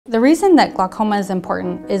The reason that glaucoma is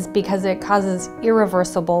important is because it causes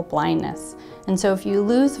irreversible blindness. And so if you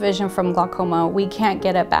lose vision from glaucoma, we can't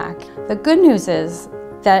get it back. The good news is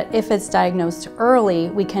that if it's diagnosed early,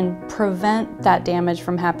 we can prevent that damage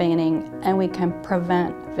from happening and we can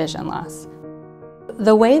prevent vision loss.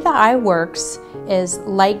 The way the eye works is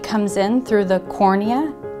light comes in through the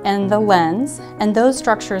cornea and the lens, and those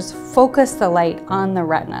structures focus the light on the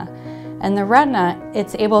retina. And the retina,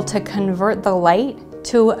 it's able to convert the light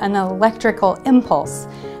to an electrical impulse.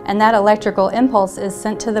 And that electrical impulse is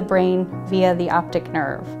sent to the brain via the optic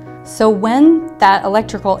nerve. So when that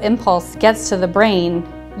electrical impulse gets to the brain,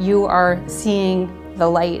 you are seeing the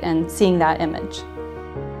light and seeing that image.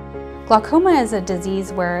 Glaucoma is a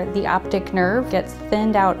disease where the optic nerve gets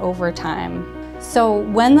thinned out over time. So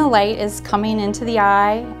when the light is coming into the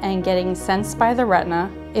eye and getting sensed by the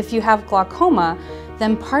retina, if you have glaucoma,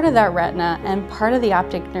 then part of that retina and part of the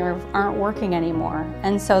optic nerve aren't working anymore.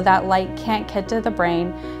 And so that light can't get to the brain,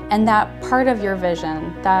 and that part of your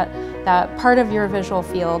vision, that part of your visual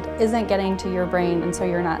field isn't getting to your brain, and so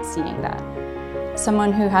you're not seeing that.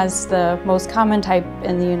 Someone who has the most common type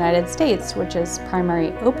in the United States, which is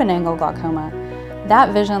primary open-angle glaucoma,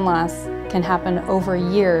 that vision loss can happen over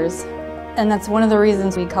years. And that's one of the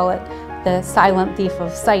reasons we call it the silent thief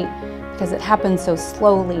of sight, because it happens so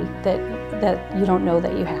slowly that you don't know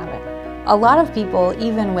that you have it. A lot of people,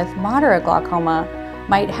 even with moderate glaucoma,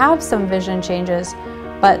 might have some vision changes,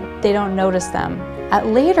 but they don't notice them. At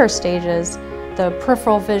later stages, the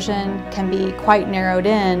peripheral vision can be quite narrowed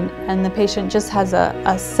in, and the patient just has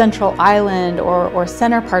a central island or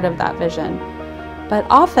center part of that vision. But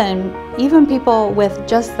often, even people with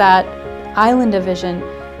just that island of vision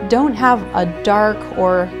don't have a dark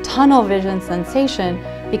or tunnel vision sensation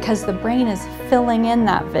because the brain is filling in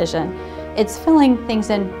that vision. It's filling things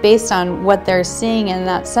in based on what they're seeing in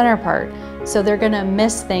that center part, so they're going to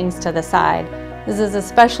miss things to the side. This is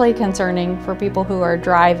especially concerning for people who are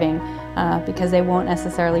driving because they won't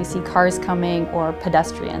necessarily see cars coming or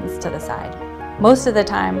pedestrians to the side. Most of the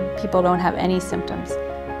time, people don't have any symptoms.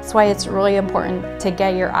 That's why it's really important to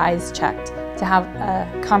get your eyes checked, to have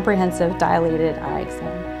a comprehensive dilated eye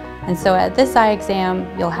exam. And so at this eye exam,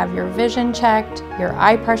 you'll have your vision checked, your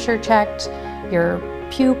eye pressure checked, your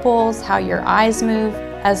pupils, how your eyes move,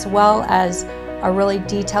 as well as a really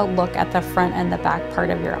detailed look at the front and the back part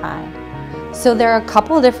of your eye. So there are a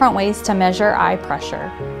couple different ways to measure eye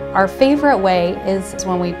pressure. Our favorite way is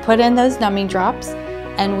when we put in those numbing drops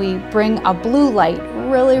and we bring a blue light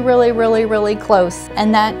really close,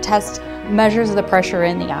 and that test measures the pressure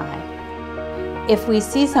in the eye. If we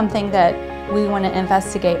see something that we want to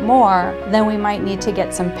investigate more, then we might need to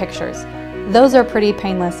get some pictures. Those are pretty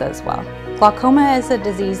painless as well. Glaucoma is a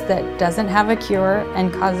disease that doesn't have a cure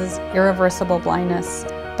and causes irreversible blindness,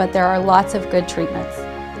 but there are lots of good treatments.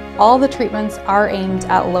 All the treatments are aimed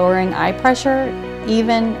at lowering eye pressure,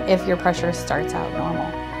 even if your pressure starts out normal.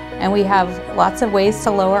 And we have lots of ways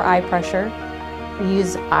to lower eye pressure. We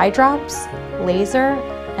use eye drops, laser,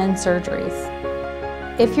 and surgeries.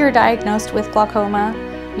 If you're diagnosed with glaucoma,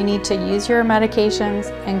 you need to use your medications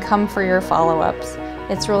and come for your follow-ups.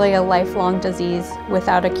 It's really a lifelong disease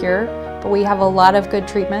without a cure, but we have a lot of good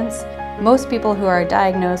treatments. Most people who are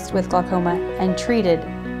diagnosed with glaucoma and treated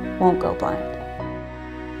won't go blind.